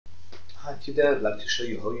Hi, today I'd like to show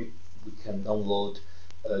you how we can download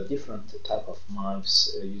different type of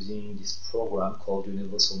maps using this program called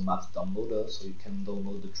Universal Maps Downloader. So you can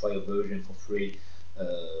download the trial version for free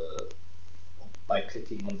by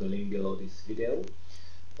clicking on the link below this video.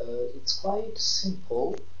 It's quite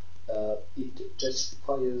simple. It just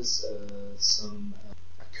requires some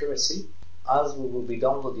accuracy, as we will be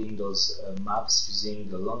downloading those maps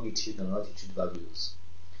using the longitude and latitude values.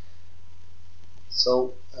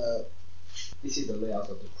 So this is the layout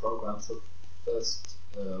of the program. So first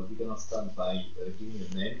we're gonna start by giving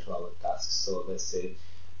a name to our task. So let's say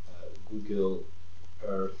Google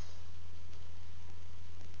Earth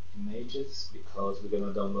images, because we're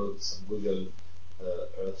gonna download some Google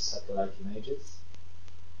Earth satellite images.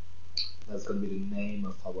 That's gonna be the name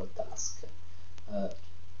of our task.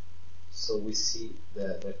 So we see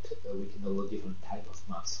that we can download different type of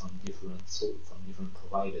maps from different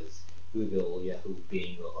providers: Google, Yahoo,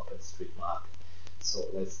 Bing, or OpenStreetMap. So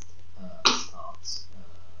let's start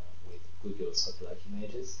with Google satellite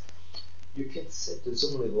images. You can set the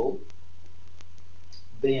zoom level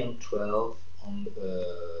beyond 12 on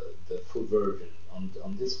the full version.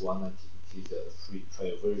 On this one, it is a free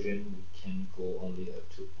trial version. We can go only up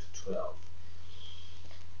to 12.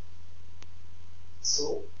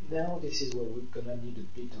 So now this is where we're gonna need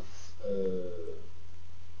a bit of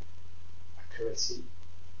accuracy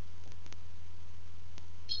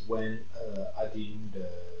when adding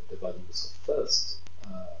the values. So first,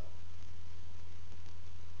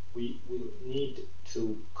 we will need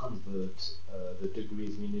to convert the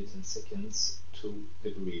degrees, minutes, and seconds to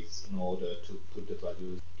degrees in order to put the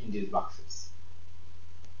values in these boxes.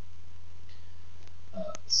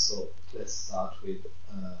 So let's start with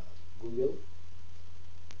Google.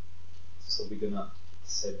 So we're gonna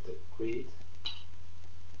set the grid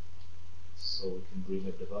so we can bring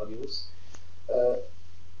up the values.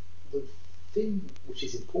 The thing which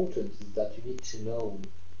is important is that you need to know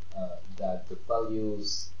that the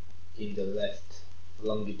values in the left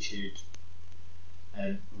longitude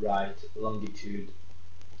and right longitude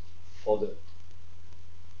for the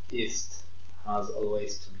east has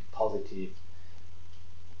always to be positive,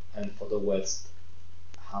 and for the west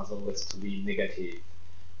has always to be negative,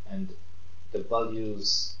 and the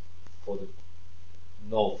values for the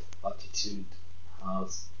north latitude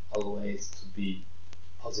has always to be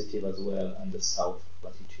positive as well, and the south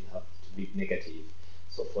latitude have to be negative.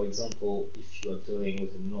 So for example, if you are dealing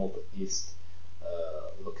with a northeast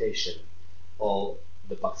location, all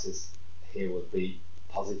the boxes here will be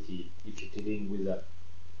positive. If you're dealing with a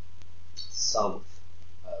south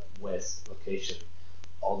west location,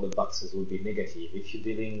 all the boxes will be negative. If you're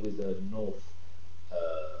dealing with a north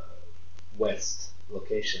west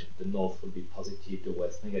location, the north will be positive, the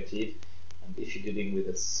west negative. And if you're dealing with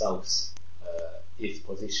a south east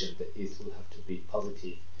position, the east will have to be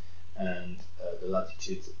positive and the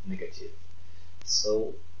latitude negative.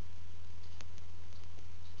 So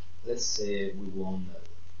let's say we want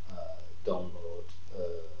to download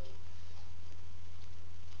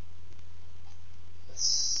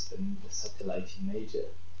the satellite image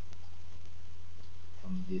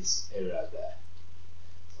from this area there.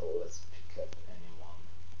 So let's pick up any one.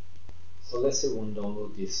 So let's say we want to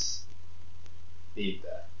download this bit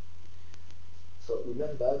there. So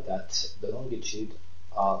remember that the longitude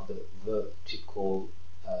are the vertical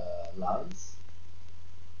lines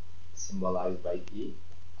symbolized by E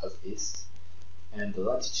as east, and the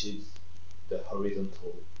latitude the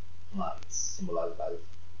horizontal lines symbolized by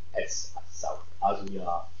S as south, as we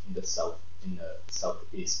are in the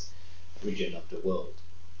southeast region of the world.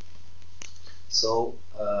 So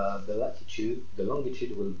the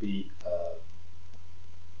longitude will be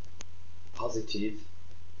positive,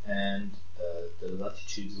 and the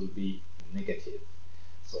latitudes will be negative.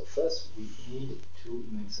 So first we need to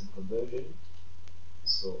make some conversion.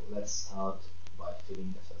 So let's start by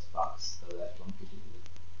filling the first box, the left longitude.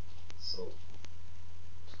 So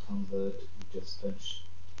to convert, we just punch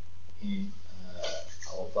in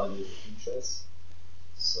our value of interest.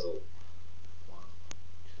 So 1,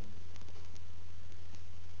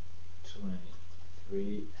 2,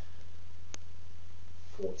 23,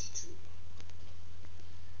 42.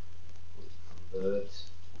 We convert,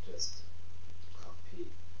 just copy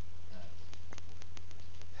and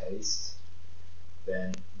paste.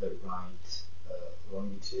 Then the right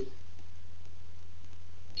longitude,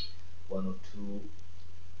 102,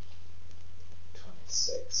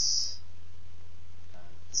 26,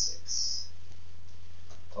 and 6.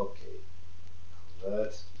 Okay,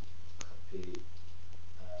 convert, copy,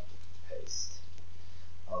 and paste.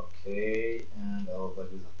 Okay, and our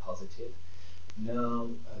values are positive. Now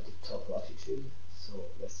at the top latitude, so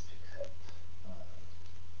let's pick up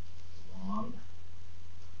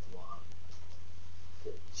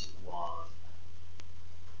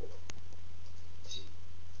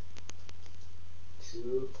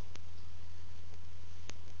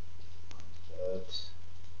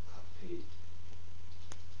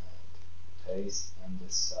paste and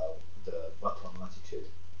this the bottom latitude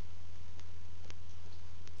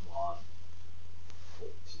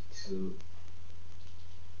 142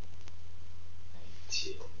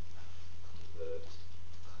 18 convert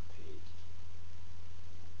copy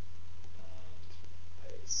and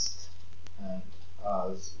paste, and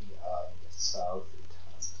as we are in the south it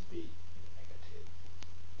has to be negative.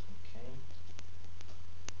 Okay,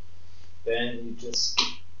 then you just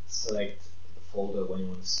select the folder when you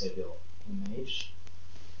want to save your image.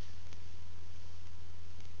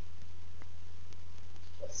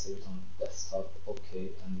 Let's save it on desktop,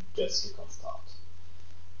 okay, and just click on start.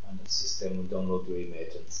 And the system will download your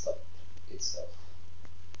image and stop itself.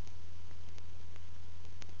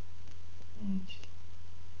 Okay.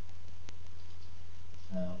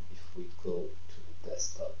 Now if we go to the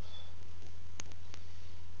desktop,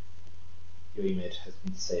 your image has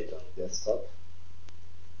been saved on the desktop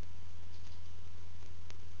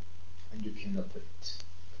and you can open it.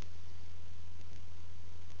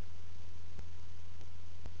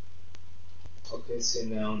 Okay, so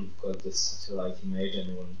now you've got the satellite image and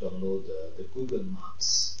you want to download the Google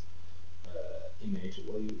Maps image.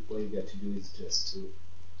 What you got to do is just to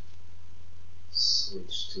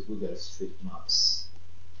switch to Google Street Maps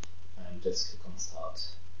and just click on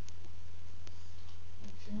start.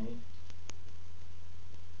 Okay,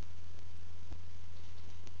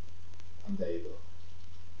 and there you go.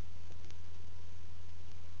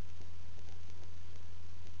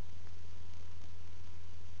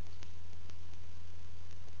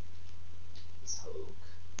 Let's have a look.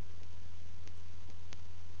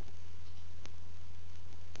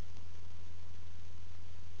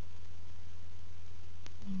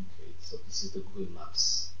 Okay, so this is the Google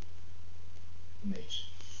Maps image.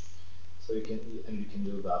 So you can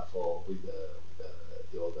do that for with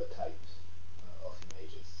the other type of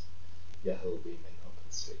images, Yahoo, Bing, and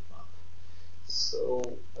OpenStreetMap. So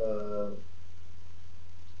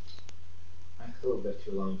I hope that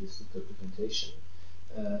you learned this little presentation.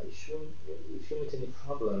 If you meet any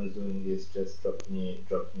problems doing this, just drop me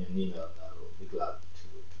an email and I will be glad to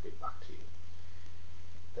get back to you.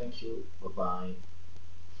 Thank you. Bye bye.